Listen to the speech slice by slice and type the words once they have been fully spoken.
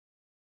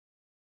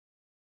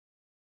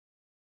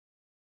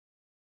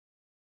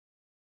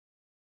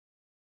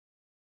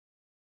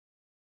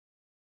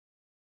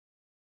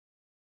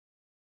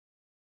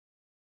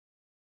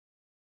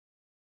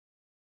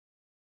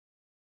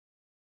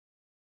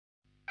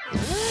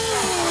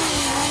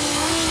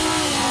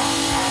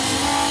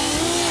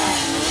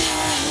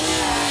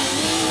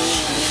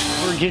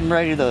getting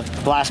ready to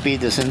blast bead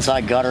this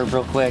inside gutter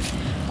real quick.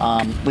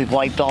 We've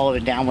wiped all of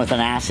it down with an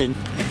acid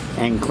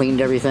and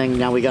cleaned everything.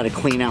 Now we got to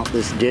clean out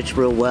this ditch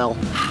real well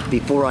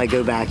before I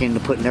go back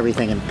into putting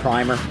everything in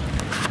primer.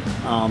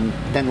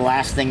 Then the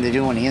last thing to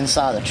do on the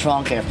inside of the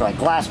trunk after I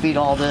glass bead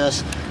all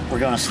this, we're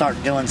going to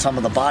start doing some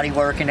of the body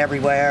work and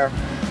everywhere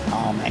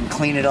and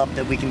clean it up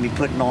that we can be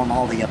putting on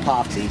all the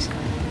epoxies.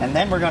 And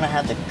then we're going to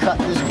have to cut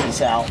this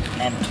piece out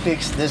and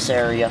fix this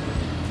area.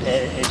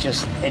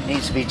 It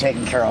needs to be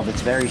taken care of.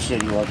 It's very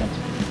shitty looking.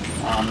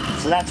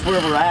 So that's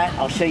where we're at.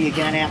 I'll show you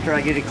again after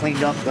I get it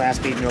cleaned up, glass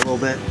beading a little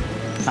bit.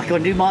 Not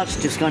going to do much,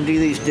 just going to do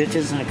these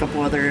ditches and a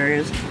couple other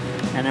areas,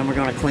 and then we're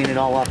going to clean it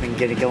all up and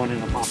get it going in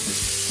the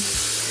epoxy.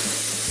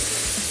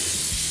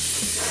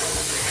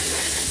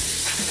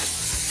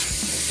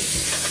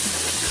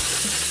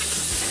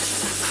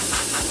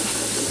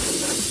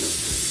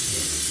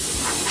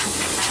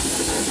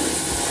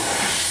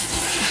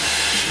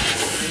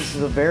 This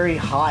is a very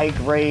high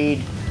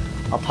grade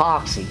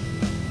epoxy.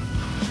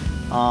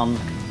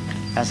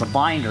 As a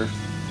binder,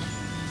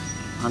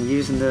 I'm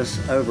using this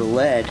over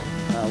lead.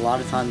 A lot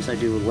of times I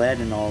do lead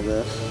in all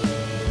this.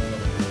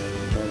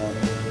 But,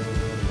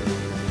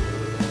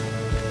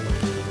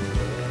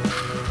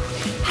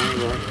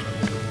 anyway,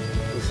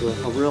 this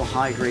is a real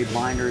high grade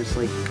binder. It's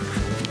like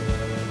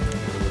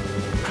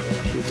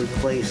should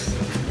replace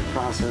the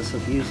process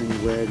of using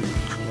lead.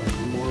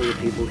 More of the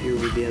people here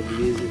would be able to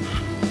use it.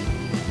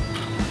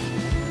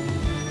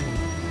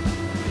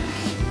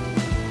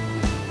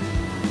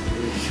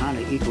 Kind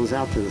of equals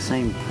out to the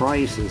same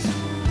price as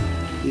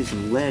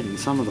using lead in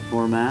some of the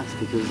formats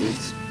because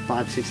it's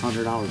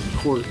 $500–600 a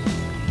quart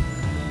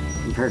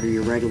compared to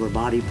your regular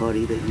body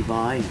putty that you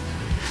buy,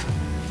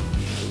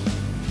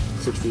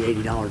 $60–80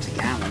 a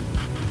gallon.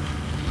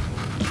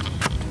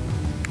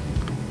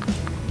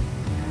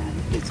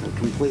 And it's a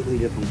completely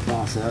different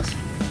process.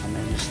 I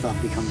mean, this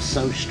stuff becomes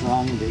so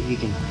strong that you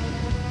can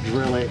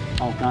drill it,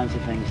 all kinds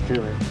of things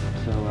to it.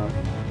 So.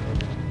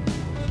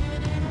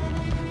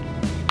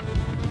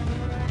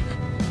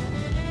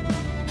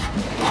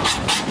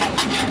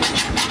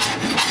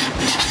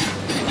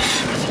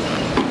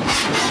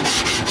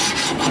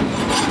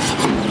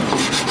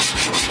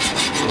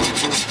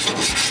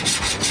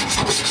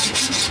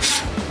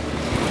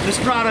 This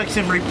product's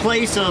in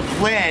replace of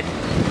lead.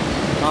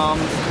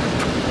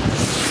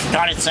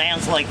 God, it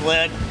sounds like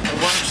lead. It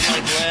works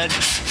like lead.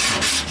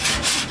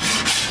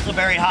 It's a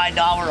very high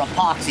dollar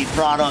epoxy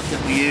product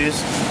that we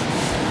use,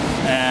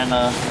 and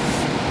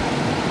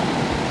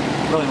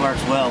really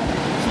works well.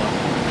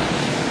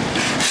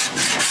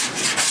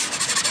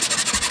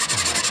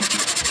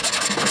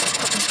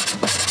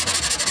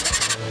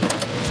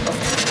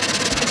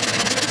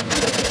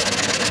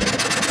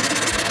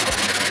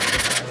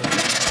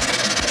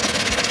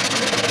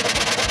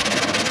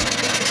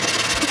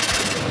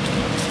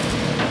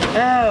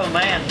 Oh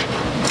man.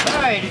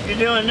 Alright, if you're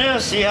doing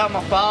this, see how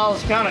my file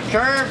is kind of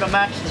curved? I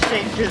match the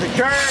shape to the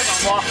curve.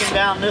 I'm walking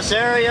down this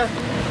area.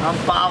 I'm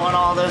filing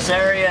all this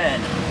area,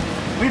 and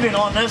we've been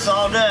on this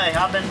all day.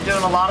 I've been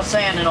doing a lot of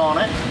sanding on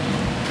it.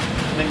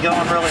 Been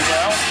going really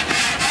well.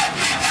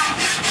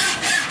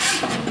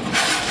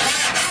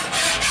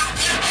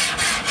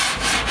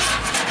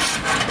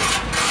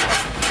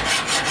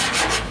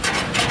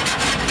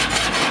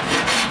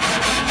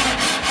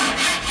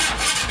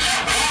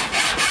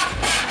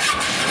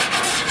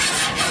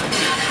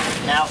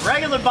 Now,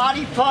 regular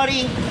body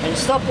putty and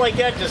stuff like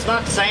that does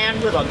not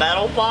sand with a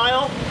metal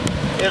file.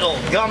 It'll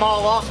gum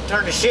all off and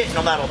turn to shit in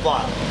a metal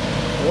file.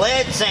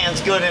 Lead sands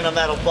good in a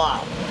metal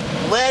file.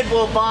 Lead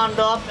will bond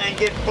up and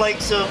get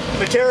flakes of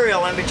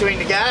material in between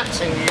the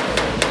gaps, and you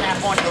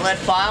tap on your lead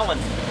file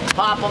and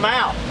pop them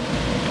out.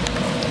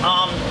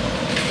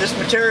 This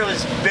material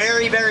is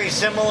very, very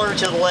similar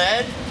to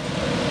lead,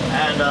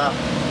 and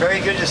very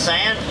good to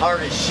sand.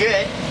 Hard as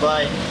shit,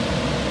 but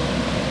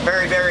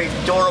very, very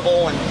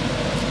durable and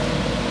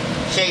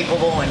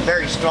shapeable and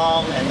very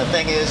strong. And the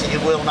thing is,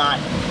 it will not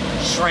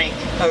shrink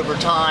over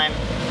time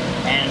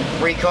and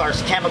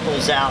recars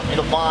chemicals out.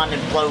 It'll bond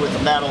and flow with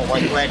the metal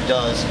like lead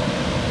does.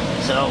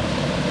 So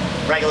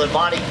regular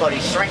body putty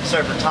shrinks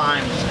over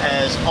time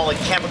as all the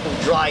chemical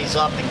dries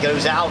up and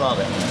goes out of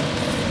it,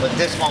 but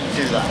this won't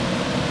do that.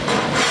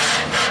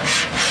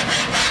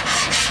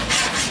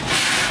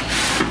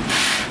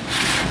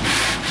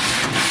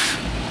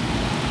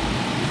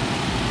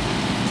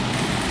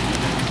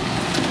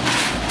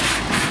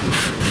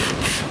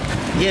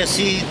 Yeah,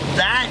 see,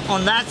 that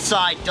on that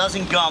side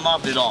doesn't gum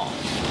up at all.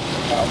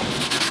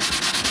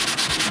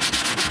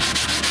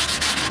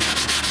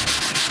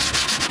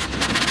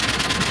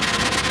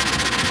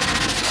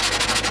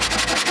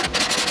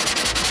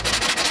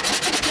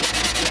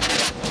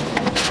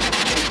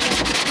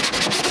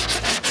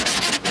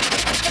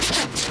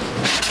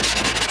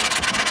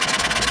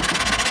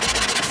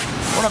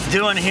 What I'm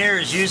doing here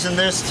is using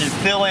this to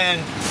fill in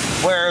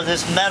where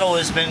this metal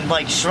has been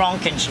like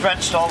shrunk and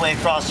stretched all the way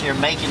across here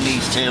making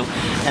these two,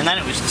 and then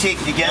it was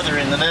ticked together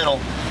in the middle,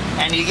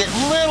 and you get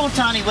little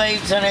tiny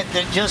waves in it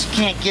that just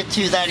can't get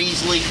to that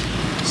easily.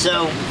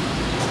 So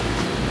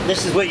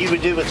this is what you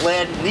would do with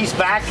lead. These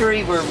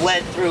factory were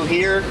lead through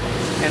here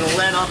and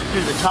lead up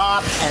through the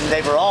top, and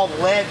they were all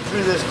lead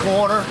through this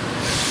corner,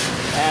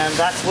 and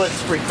that's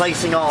what's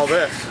replacing all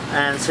this.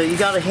 And so you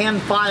got to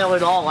hand file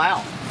it all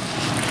out.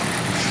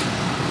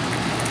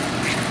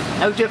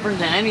 No different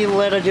than any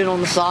lead I did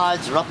on the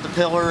sides or up the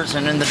pillars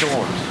and in the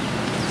doors.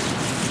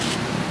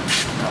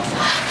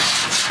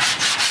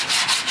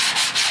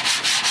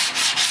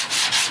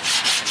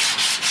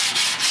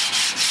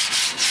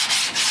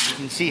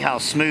 You can see how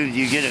smooth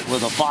you get it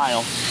with a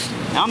file.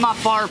 Now, I'm not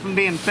far from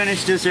being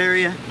finished this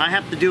area. I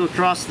have to do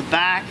across the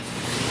back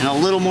and a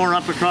little more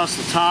up across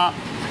the top.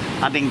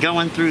 I've been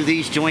going through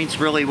these joints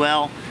really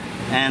well,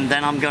 and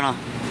then I'm gonna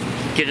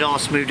get it all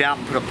smoothed out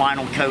and put a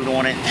final coat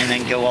on it, and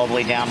then go all the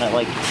way down to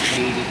like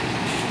 80,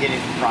 get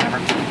it primer,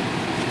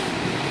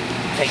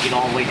 take it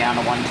all the way down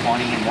to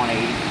 120 and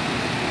 180.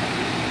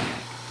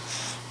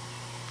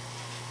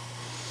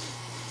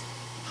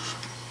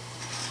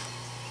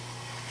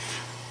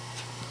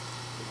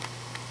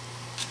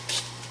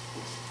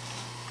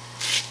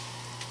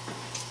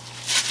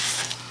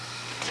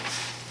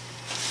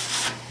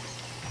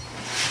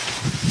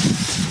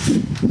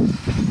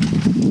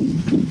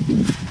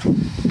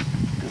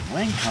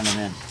 Wind coming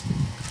in.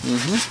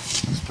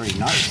 That's pretty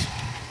nice.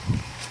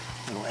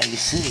 Little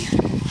AC.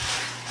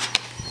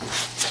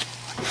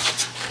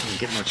 Didn't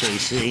get much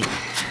AC.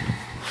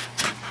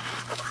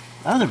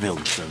 Other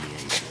buildings show the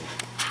AC.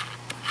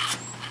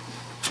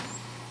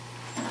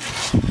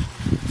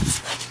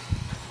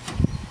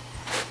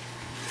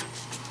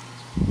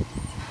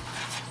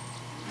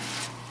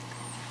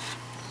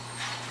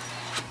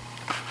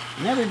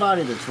 And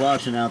everybody that's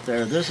watching out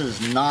there, this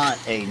is not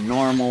a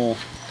normal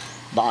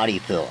body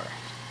filler.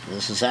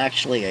 This is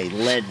actually a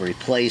lead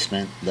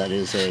replacement that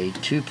is a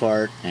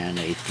 2-part and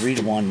a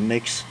 3-to-1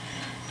 mix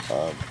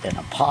of an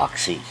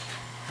epoxy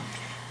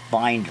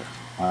binder.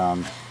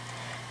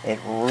 It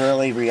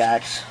really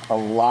reacts a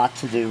lot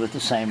to do with the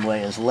same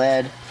way as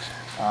lead,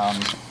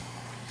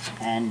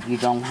 and you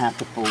don't have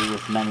to fool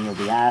with many of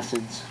the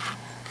acids.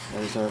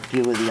 There's a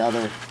few of the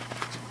other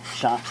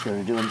shops that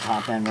are doing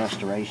top-end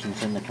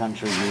restorations in the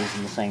country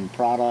using the same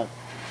product.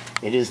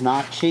 It is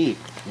not cheap.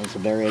 It's a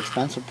very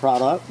expensive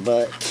product,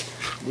 but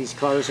these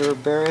cars are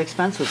very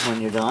expensive when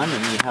you're done,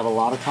 and you have a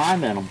lot of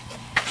time in them.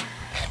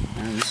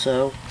 And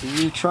so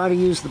you try to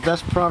use the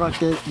best product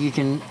that you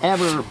can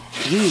ever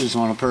use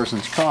on a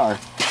person's car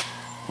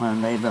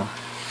when they've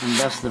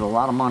invested a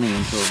lot of money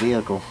into a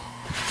vehicle.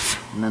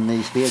 And then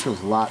these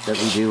vehicles, a lot that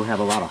we do, have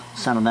a lot of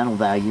sentimental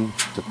value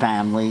to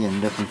family and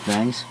different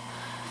things.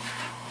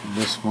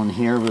 This one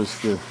here was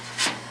the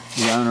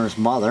owner's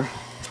mother,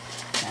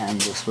 and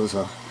this was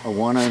a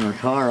one-owner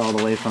car all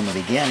the way from the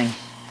beginning.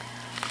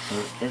 So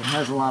it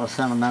has a lot of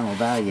sentimental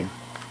value.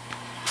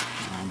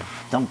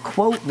 Don't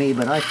quote me,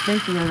 but I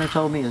think the owner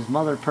told me his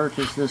mother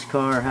purchased this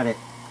car, had it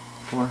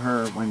for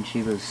her when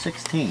she was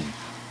 16.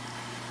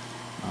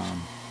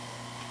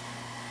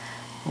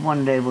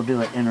 One day we'll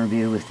do an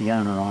interview with the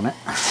owner on it.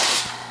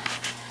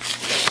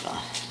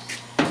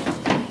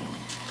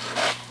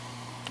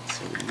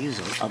 So we use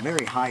a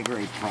very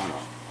high-grade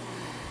product.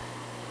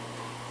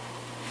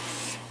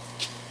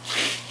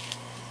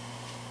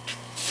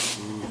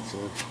 And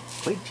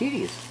it's quite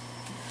tedious.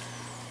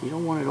 You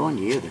don't want it on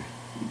you either.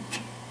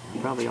 You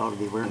probably ought to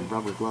be wearing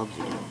rubber gloves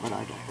again, but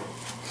I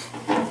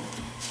don't.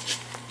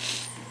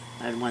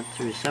 I went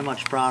through so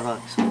much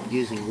products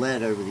using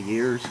lead over the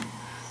years,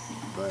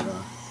 but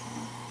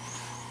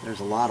there's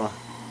a lot of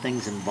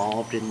things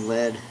involved in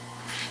lead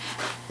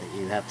that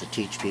you have to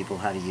teach people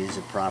how to use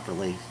it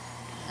properly.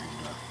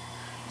 And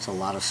it's a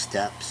lot of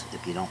steps.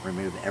 If you don't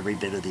remove every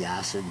bit of the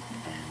acid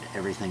and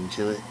everything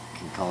to it, it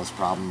can cause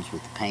problems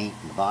with the paint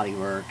and the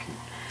bodywork and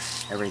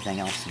everything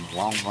else in the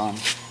long run.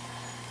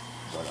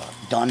 But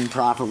done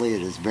properly,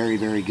 it is very,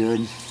 very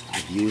good.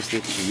 I've used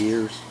it for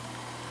years.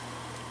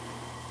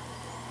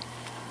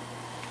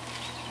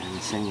 And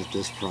the same with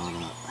this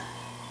product.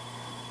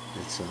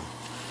 It's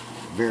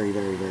very,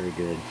 very, very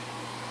good.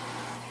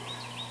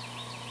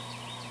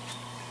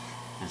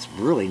 It's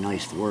really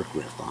nice to work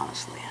with,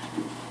 honestly.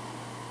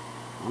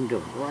 I'm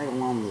doing right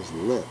along this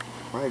lip,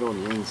 right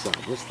on the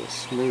inside, just to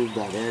smooth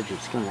that edge.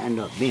 It's going to end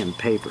up being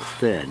paper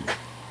thin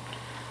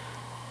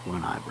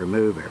when I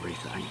remove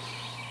everything.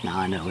 Now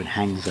I know it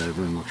hangs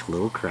over and looks a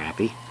little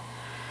crappy,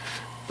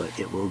 but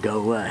it will go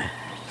away.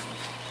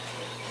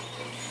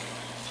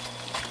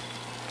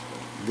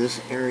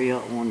 This area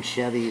on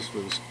Chevys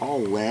was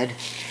all lead,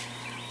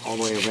 all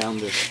the way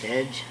around this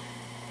edge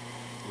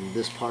and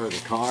this part of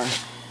the car.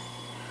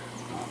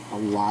 A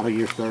lot of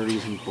your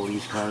 30s and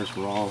 40s cars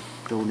were all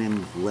filled in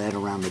with lead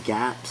around the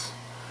gaps.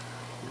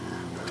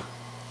 And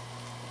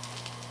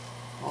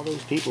all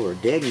those people are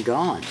dead and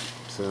gone.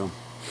 So,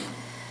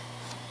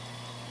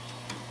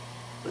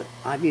 but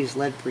I've used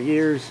lead for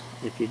years.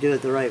 If you do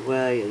it the right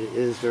way, it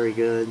is very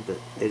good, but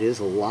it is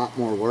a lot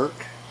more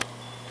work.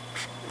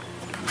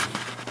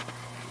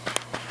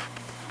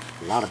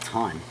 A lot of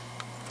time.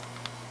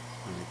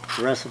 An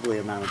aggressively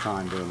amount of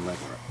time doing lead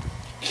work.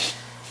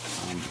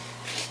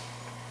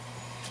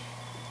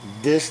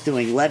 this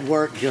doing lead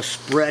work, just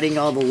spreading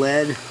all the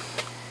lead,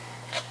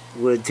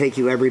 would take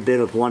you every bit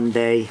of 1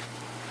 day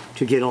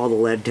to get all the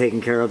lead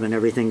taken care of and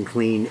everything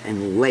cleaned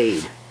and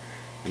laid.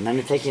 And then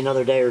it'd take you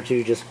another day or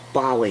two just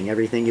filing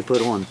everything you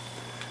put on.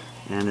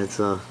 And it's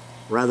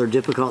rather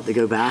difficult to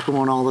go back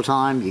on all the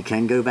time. You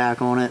can go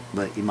back on it,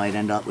 but you might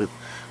end up with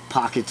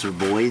pockets or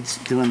voids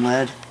doing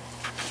lead.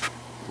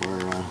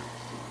 Or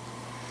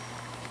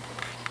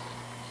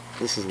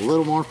this is a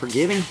little more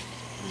forgiving.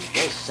 It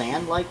does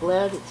sand like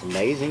lead. It's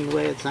amazing the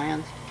way it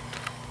sands.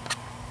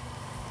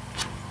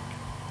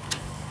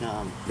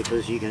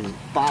 Because you can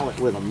file it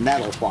with a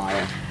metal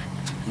file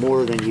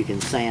more than you can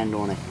sand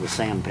on it with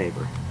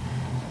sandpaper.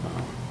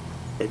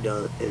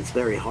 It's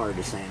very hard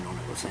to sand on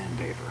it with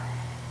sandpaper.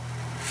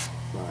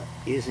 But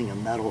using a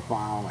metal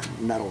file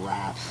and metal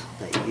wraps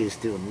that you use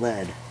doing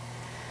lead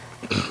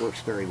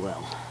works very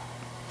well.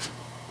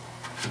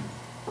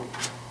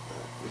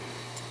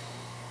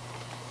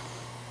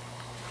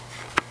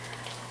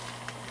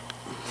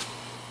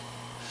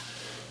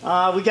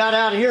 We got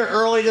out of here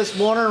early this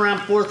morning around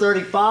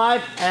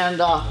 4:35, and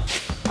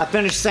I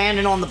finished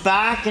sanding on the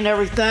back and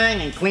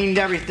everything and cleaned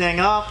everything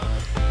up,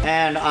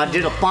 and I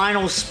did a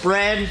final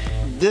spread.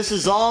 This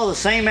is all the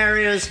same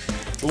areas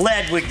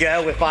lead would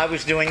go if I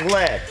was doing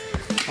lead.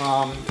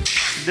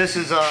 This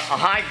is a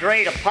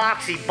high-grade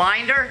epoxy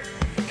binder,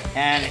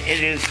 and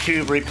it is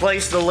to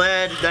replace the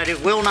lead that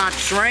it will not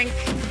shrink,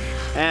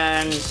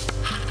 and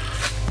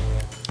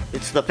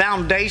it's the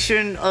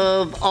foundation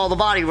of all the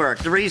body work.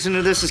 The reason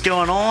that this is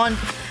going on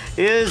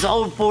is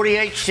old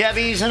 48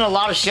 Chevys and a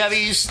lot of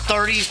Chevys,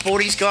 30s,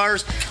 40s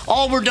cars,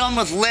 all were done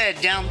with lead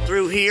down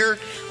through here.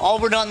 All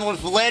were done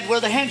with lead where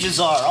the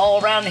hinges are.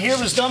 All around here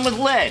was done with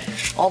lead.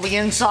 All the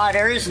inside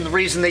areas, and the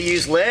reason they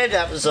used lead,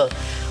 that was a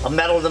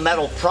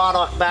metal-to-metal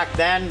product back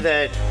then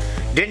that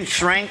didn't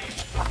shrink,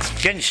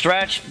 didn't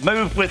stretch,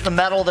 moved with the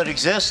metal that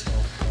exists.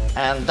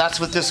 And that's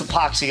what this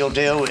epoxy will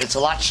do. It's a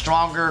lot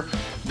stronger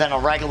than a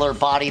regular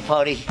body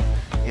putty.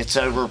 It's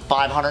over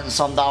 $500 and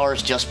some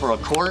just for a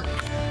quart.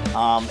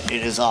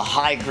 It is a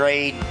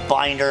high-grade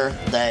binder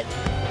that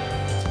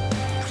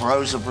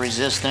corrosive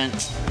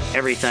resistant.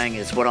 Everything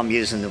is what I'm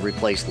using to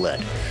replace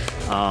lead.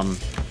 So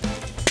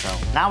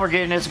now we're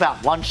getting, it's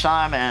about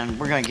lunchtime, and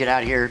we're gonna get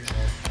out of here,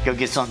 go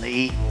get something to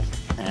eat,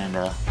 and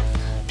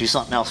do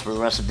something else for the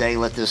rest of the day.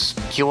 Let this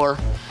cure.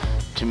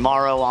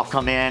 Tomorrow I'll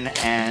come in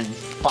and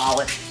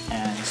file it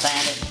and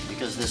sand it,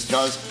 because this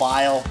does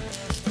file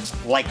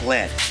like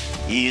lead.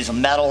 You use a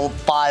metal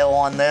file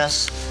on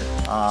this.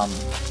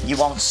 You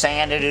won't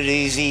sand it as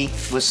easy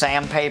with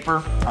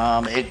sandpaper.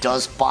 It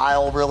does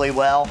file really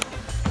well.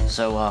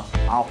 So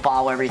I'll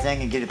file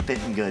everything and get it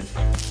fitting good.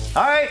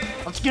 All right,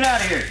 let's get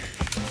out of here.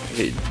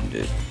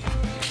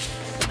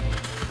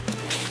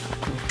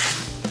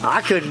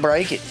 I couldn't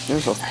break it.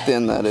 Here's how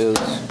thin that is.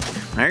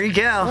 There you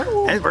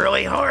go. That's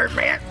really hard,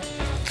 man.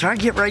 Try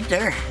to get right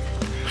there.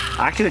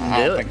 I couldn't do it.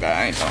 I don't think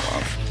that ain't so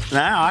much. No,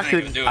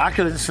 I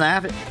couldn't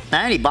snap it.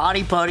 Any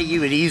body putty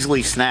you would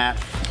easily snap.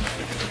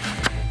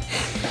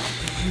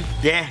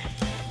 Yeah.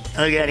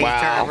 Look at it,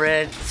 Wow. turn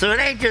red. So it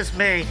ain't just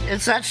me.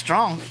 It's that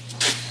strong.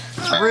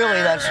 It's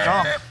really that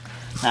strong.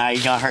 Nah,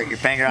 you're gonna hurt your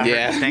finger. I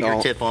hurt your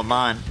fingertip on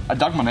mine. I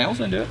dug my nails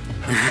into it.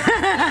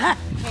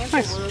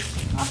 Nice.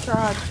 I've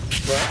tried.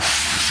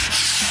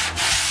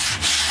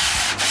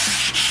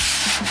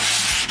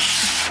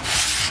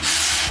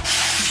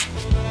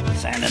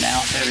 Sanding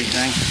out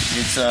everything.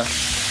 It's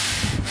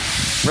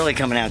really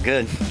coming out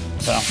good.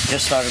 So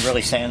just started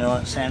really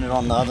sanding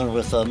on the other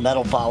with a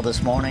metal file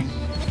this morning,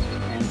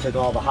 and took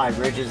all the high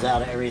ridges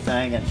out of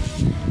everything, and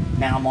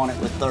now I'm on it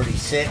with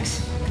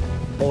 36,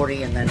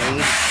 40, and then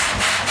 80.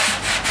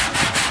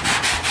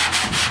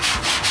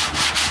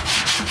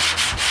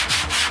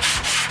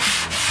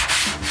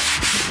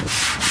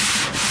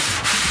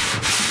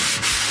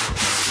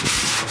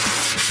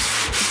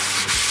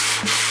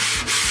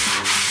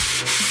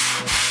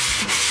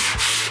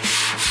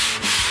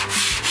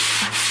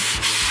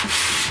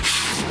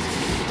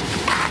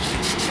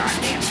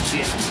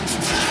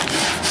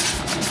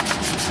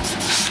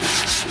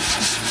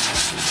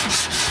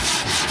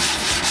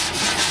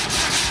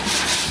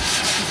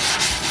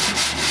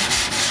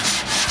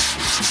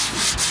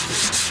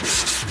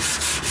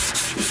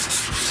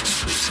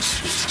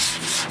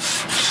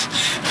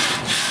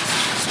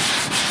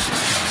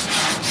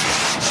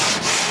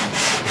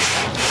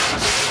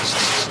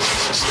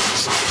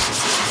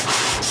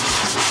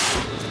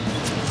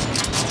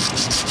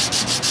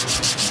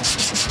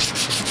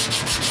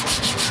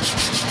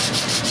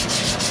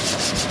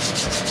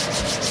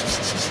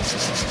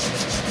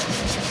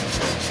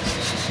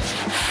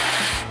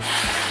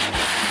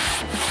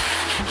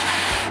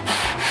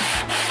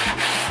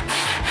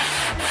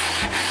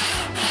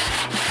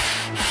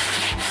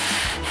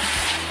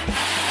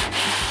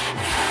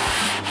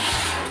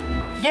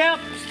 Yep,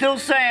 still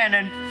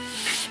sanding.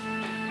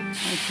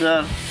 It's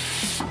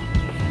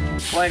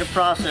quite a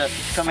process.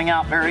 It's coming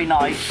out very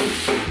nice.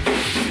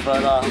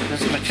 But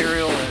this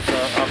material is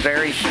a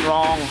very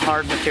strong,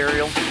 hard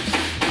material.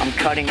 I'm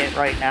cutting it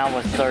right now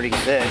with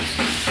 36.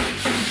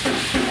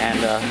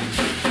 And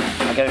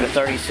I go to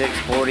 36,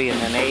 40, and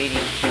then 80,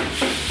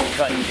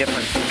 cutting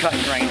different cut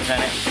grains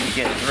in it to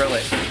get through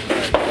it.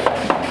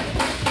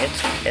 But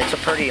it's a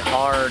pretty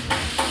hard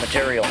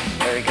material,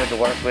 very good to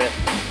work with.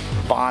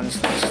 Bonds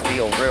the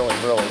steel really,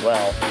 really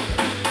well.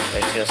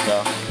 It's just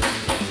a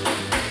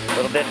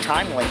little bit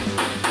timely.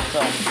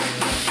 So.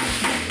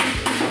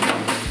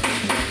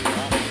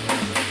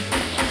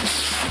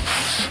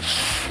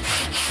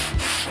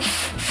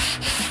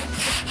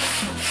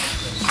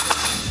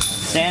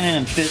 Sanding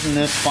and fitting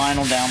this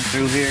final down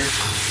through here.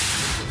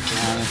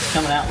 It's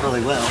coming out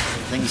really well.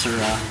 Things are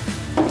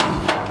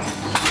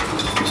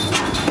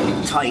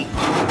tight.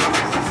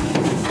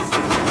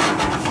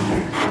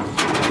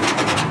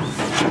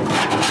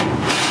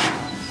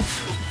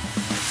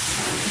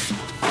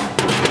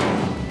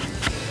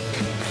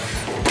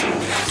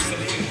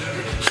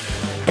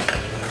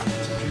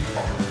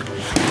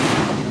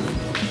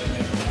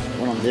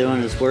 What I'm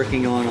doing is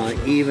working on an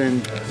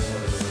even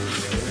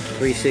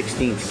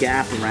 3/16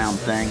 gap around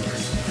thing,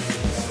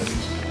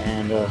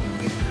 and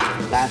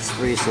that's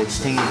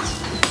 3/16.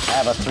 I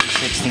have a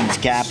 3/16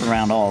 gap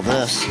around all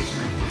this,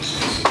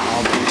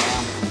 all the way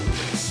down.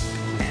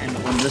 And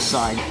on this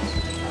side,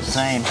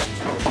 same.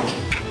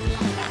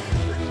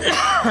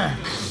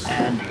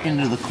 And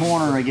into the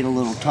corner, I get a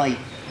little tight,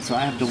 so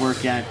I have to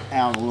work that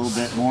out a little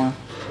bit more.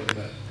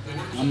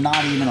 I'm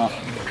not even a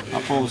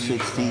full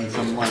 16th.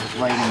 I'm like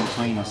right in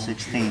between a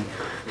 16th.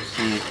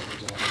 See it.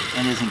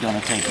 It isn't going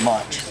to take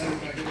much.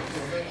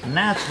 And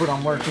that's what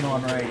I'm working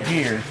on right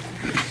here.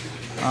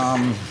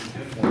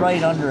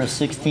 Right under a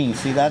 16.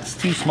 See, that's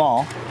too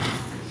small.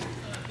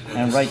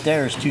 And right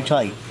there is too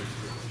tight.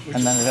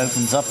 And then it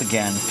opens up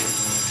again.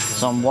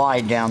 So I'm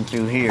wide down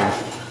through here.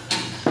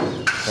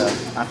 So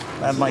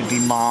that might be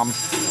mom.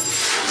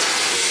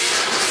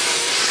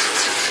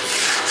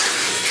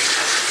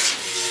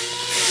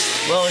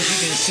 Well, as you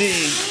can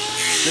see,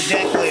 the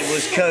deck lid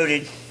was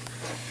coated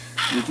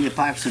with the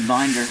epoxy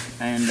binder,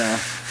 and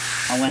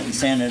I went and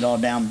sanded it all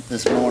down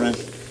this morning,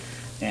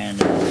 and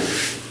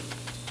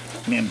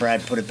me and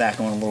Brad put it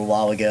back on a little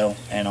while ago,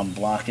 and I'm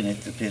blocking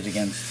it to fit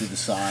against to the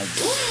side.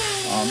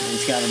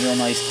 It's got a real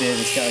nice fit.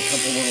 It's got a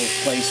couple little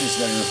places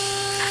that are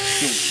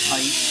still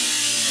tight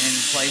in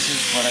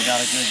places, but I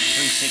got a good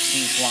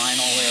 3/16 line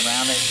all the way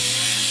around it,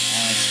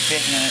 and it's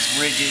fitting and it's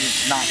rigid.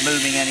 It's not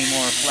moving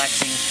anymore,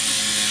 flexing.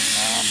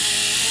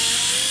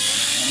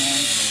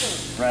 And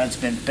Brad's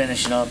been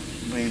finishing up.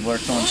 We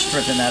worked on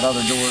stripping that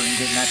other door and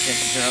getting that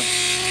taken care of.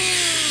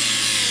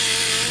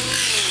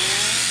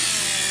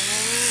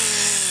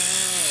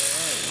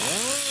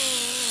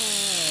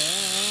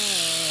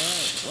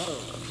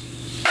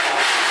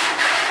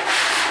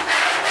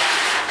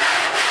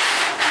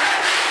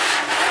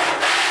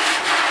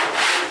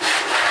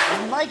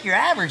 Like your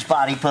average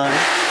body putter.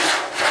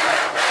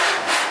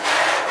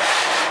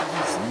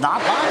 It's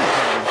not body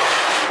putter.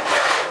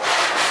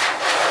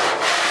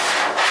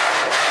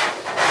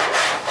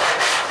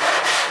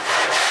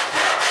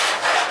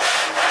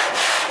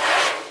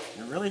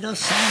 It really does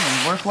sound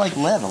and work like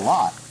lead a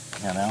lot,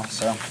 you know,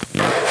 so.